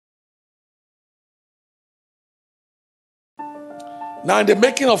Now, in the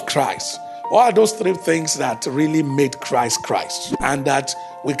making of Christ, what are those three things that really made Christ Christ and that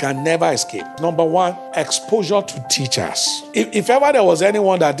we can never escape? Number one, exposure to teachers. If ever there was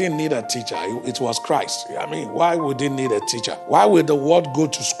anyone that didn't need a teacher, it was Christ. I mean, why would he need a teacher? Why would the world go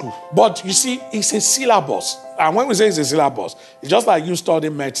to school? But you see, it's a syllabus. And when we say it's a syllabus, it's just like you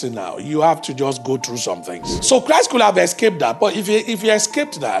studying medicine now. You have to just go through some things. So Christ could have escaped that. But if he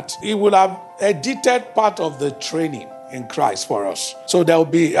escaped that, he would have edited part of the training in Christ for us. So there will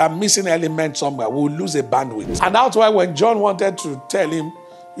be a missing element somewhere. We'll lose a bandwidth. And that's why when John wanted to tell him,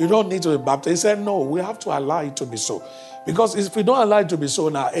 you don't need to be baptized, he said, no, we have to allow it to be so. Because if we don't allow it to be so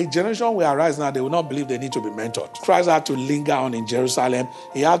now, a generation will arise now, they will not believe they need to be mentored. Christ had to linger on in Jerusalem.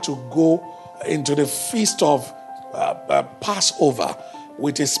 He had to go into the feast of Passover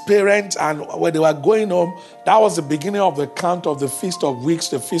with his parents, and when they were going home, that was the beginning of the count of the Feast of Weeks,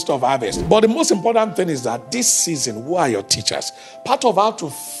 the Feast of Harvest. But the most important thing is that this season, who are your teachers? Part of how to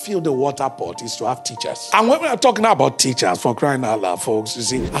fill the water pot is to have teachers. And when we are talking about teachers, for crying out loud, folks, you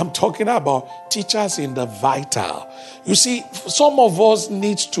see, I'm talking about teachers in the vital. You see, some of us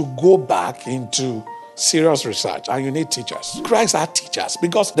need to go back into serious research, and you need teachers. Christ had teachers,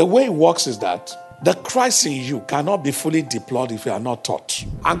 because the way it works is that the Christ in you cannot be fully deployed if you are not taught.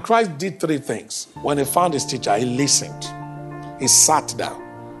 And Christ did three things. When he found his teacher, he listened. He sat down.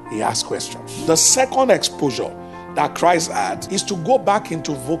 He asked questions. The second exposure that Christ had is to go back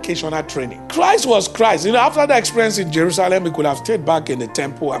into vocational training. Christ was Christ. After the experience in Jerusalem, he could have stayed back in the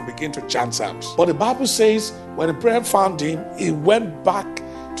temple and begin to chant psalms. But the Bible says when the prayer found him, he went back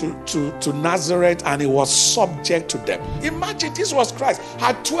to Nazareth and he was subject to them. Imagine, this was Christ.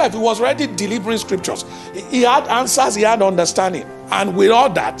 At 12, he was already delivering scriptures. He had answers, he had understanding. And with all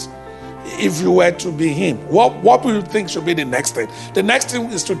that, if you were to be him, what would you think should be the next thing? The next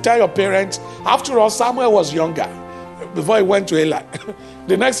thing is to tell your parents, after all, Samuel was younger before he went to Eli.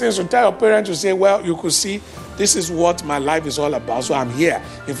 The next thing is to tell your parents to say, well, you could see, this is what my life is all about, so I'm here.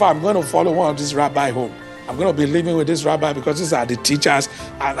 In fact, I'm going to follow one of these rabbi home. I'm going to be living with this rabbi because these are the teachers,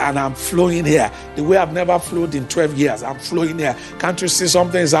 and I'm flowing here. The way I've never flowed in 12 years, I'm flowing here. Can't you see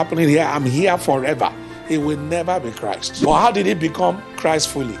something is happening here? I'm here forever. He will never be Christ. But how did he become Christ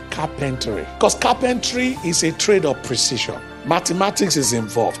fully? Carpentry. Because carpentry is a trade of precision. Mathematics is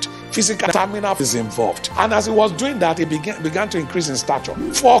involved. Physical stamina is involved. And as he was doing that, he began to increase in stature.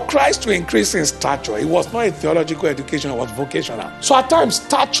 For Christ to increase in stature, it was not a theological education, it was vocational. So at times,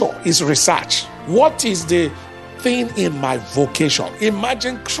 stature is research. What is the thing in my vocation?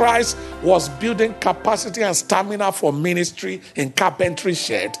 Imagine Christ was building capacity and stamina for ministry in carpentry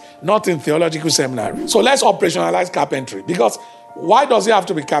shed, not in theological seminary. So let's operationalize carpentry, because why does it have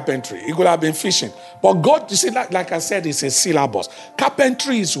to be carpentry? It could have been fishing. But God, you see, like I said, it's a syllabus.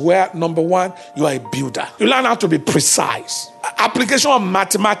 Carpentry is where, number one, you are a builder. You learn how to be precise. Application of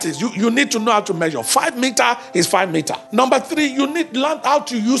mathematics, you need to know how to measure. 5 meters is 5 meters. Number three, you need to learn how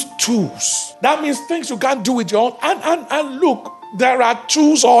to use tools. That means things you can't do with your own. And look, there are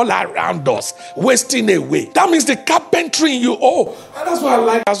tools all around us, wasting away. That means the carpentry in you. Oh, and that's why I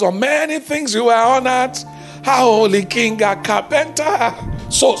like. There's so many things you were honored. How holy king, a carpenter.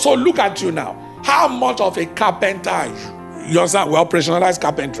 So look at you now. How much of a carpenter are you? You understand? We operationalize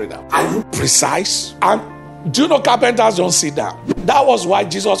carpentry now. Are you precise? And do you know carpenters don't sit down? That was why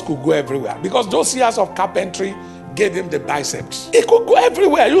Jesus could go everywhere. Because those years of carpentry gave him the biceps. He could go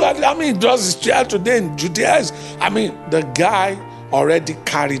everywhere. Just his chair today in Judea. The guy already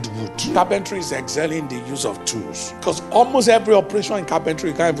carried wood. Carpentry is excelling in the use of tools. Because almost every operation in carpentry,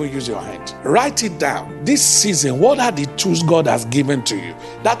 you can't even use your hand. Write it down. This season, what are the tools God has given to you?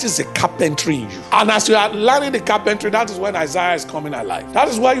 That is the carpentry in you. And as you are learning the carpentry, that is when Isaiah is coming alive. That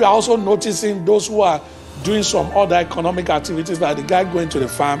is why you are also noticing those who are doing some other economic activities, like the guy going to the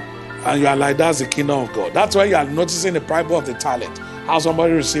farm, and you are like, that's the kingdom of God. That's why you are noticing the parable of the talent. How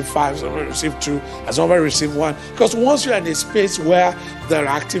somebody received 5, somebody received 2, and somebody received 1. Because once you are in a space where there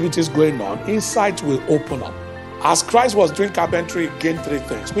are activities going on, insight will open up. As Christ was doing carpentry, he gained 3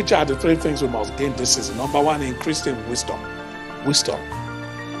 things. Which are the 3 things we must gain this season? Number 1, increase in wisdom. Wisdom.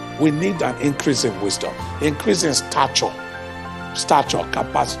 We need an increase in wisdom. Increase in stature,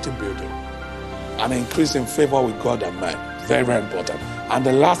 capacity building. An increase in favor with God and man. Very, very important. And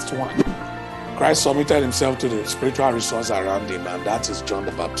the last one, Christ submitted himself to the spiritual resource around him, and that is John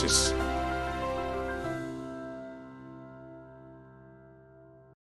the Baptist.